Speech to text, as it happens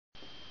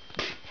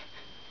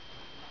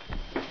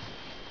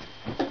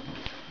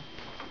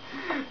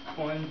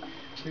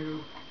2,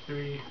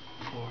 3,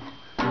 4.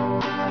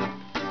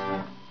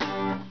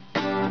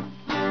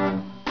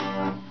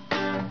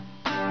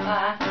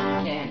 I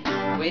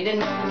can't wait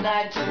another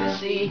night to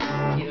see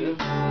you.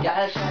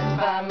 Gotta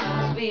satisfy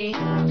my sweet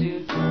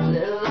tooth.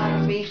 Little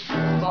like beach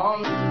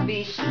on the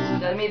beach.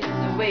 Tell me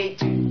there's a way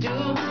to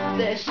do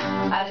this.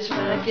 I just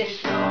wanna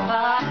kiss your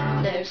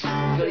hot lips.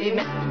 Girl, you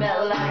make me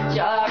smell like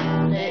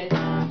chocolate.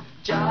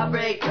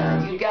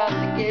 Jawbreaker, you got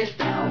the kiss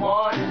that I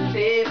wanna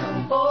save.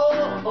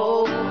 Oh,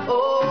 oh,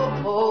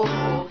 oh,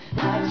 oh,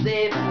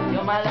 lifesaver,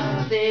 you're my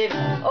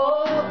lifesaver.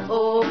 Oh,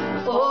 oh,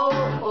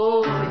 oh,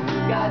 oh,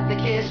 you got the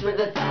kiss with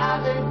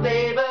 1,000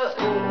 flavors.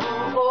 Oh,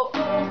 oh, oh,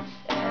 oh,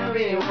 and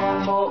really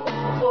one more.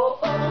 Oh, oh,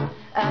 oh,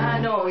 I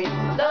know your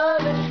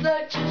love is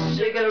such a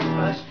sugar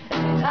rush,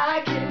 and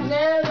I can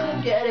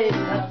never get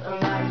enough. I'm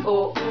like,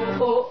 oh, oh,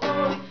 oh,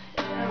 oh,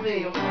 and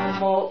really one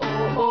more.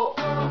 Oh, oh,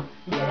 oh.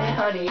 Yeah,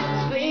 honey,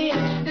 the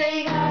sweetest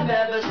thing I've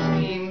ever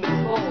seen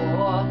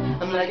before.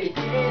 I'm like a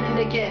kid in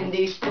a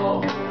candy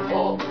store.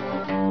 Oh,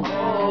 oh,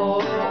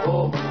 oh,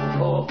 oh,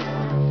 oh,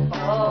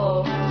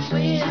 oh. The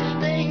sweetest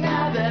thing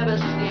I've ever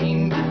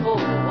seen before.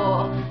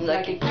 I'm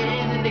like a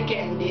kid in a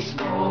candy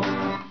store.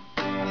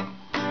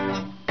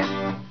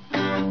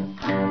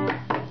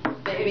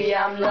 Baby,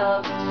 I'm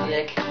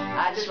lovesick.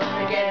 I just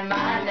wanna get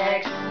my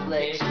next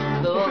lick.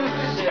 Little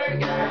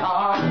sugar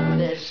on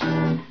this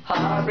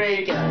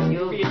heartbreaker.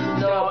 You'll be the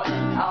door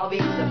and I'll be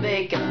the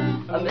baker.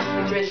 A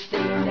Mr. Christie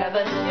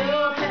never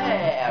knew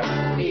hair.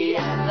 Be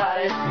as hot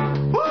as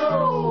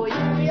woo.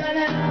 You'll be on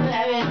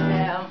heaven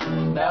now.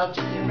 Melt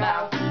in your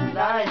mouth,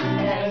 line your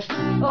hands.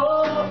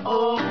 Oh,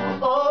 oh,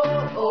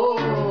 oh,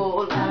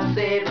 oh,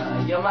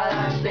 lifesaver, you're my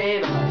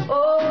lifesaver.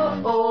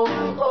 Oh, oh,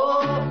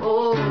 oh,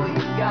 oh,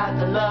 you got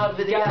the love,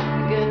 you got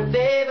the good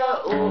favor.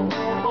 Oh,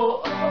 oh,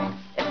 oh, oh,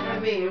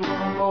 and me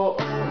one more.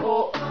 Oh,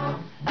 oh, oh,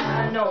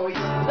 I know your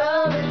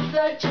love is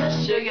such a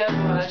sugar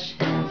rush,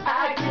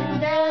 I can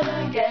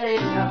never get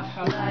enough.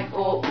 I'm like,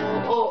 oh,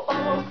 oh, oh,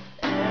 oh,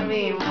 and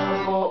me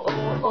one more.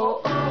 Oh,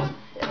 oh, oh,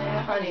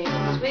 yeah, honey,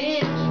 the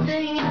sweetest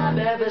thing I've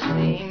ever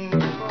seen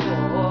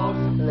before.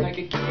 Like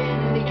a kid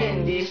in the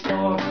candy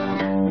store.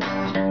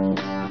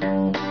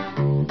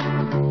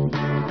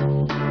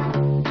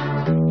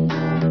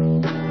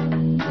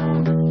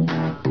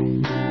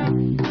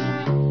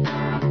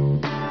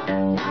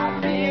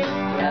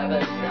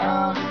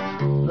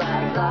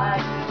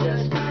 Life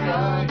just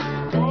begun.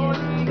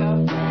 Holding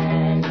up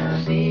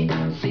fantasy,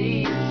 see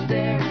you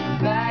staring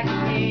back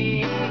at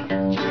me.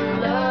 True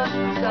love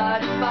is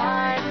hard to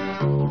find.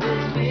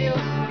 This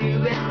feels you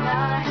and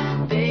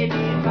I, baby,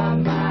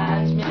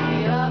 reminds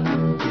me of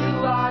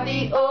you are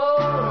the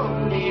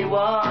only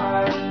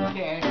one.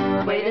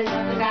 Can't wait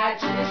another night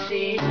to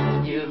see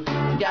you.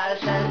 Gotta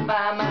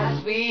satisfy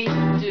my sweet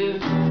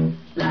tooth.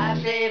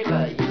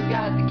 Lifesaver, you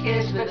got the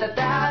kiss with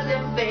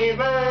 1,000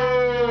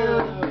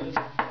 favors.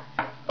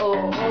 Oh,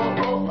 oh,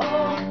 oh,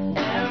 oh,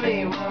 and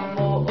me one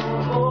more.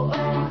 Oh, oh,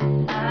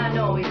 oh, I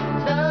know your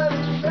love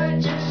is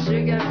such a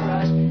sugar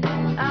rush,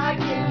 and I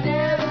can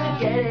never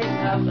get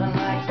enough. I'm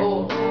like,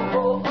 oh, oh,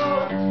 oh,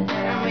 oh,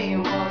 and me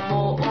one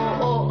more. Oh,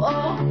 oh,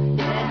 oh,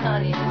 yeah,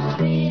 honey, the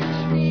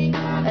sweetest thing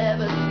I've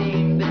ever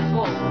seen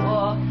before.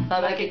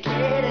 I'm like a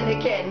kid in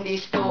a candy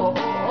store.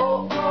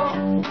 Oh, oh, oh,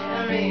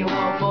 and me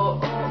one more.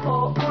 Oh,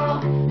 oh,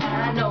 oh,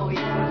 I know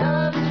your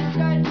love is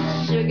such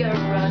a sugar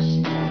rush,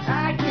 and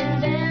I can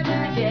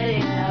never get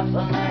enough.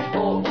 I'm like,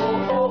 oh,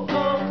 oh, oh,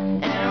 oh,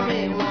 and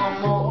me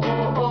one more.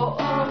 Oh, oh,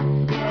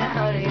 oh, yeah,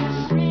 honey,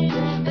 the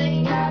sweetest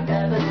thing I've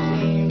ever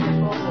seen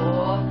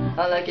before.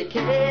 I'm like a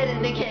kid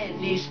in the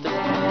candy store.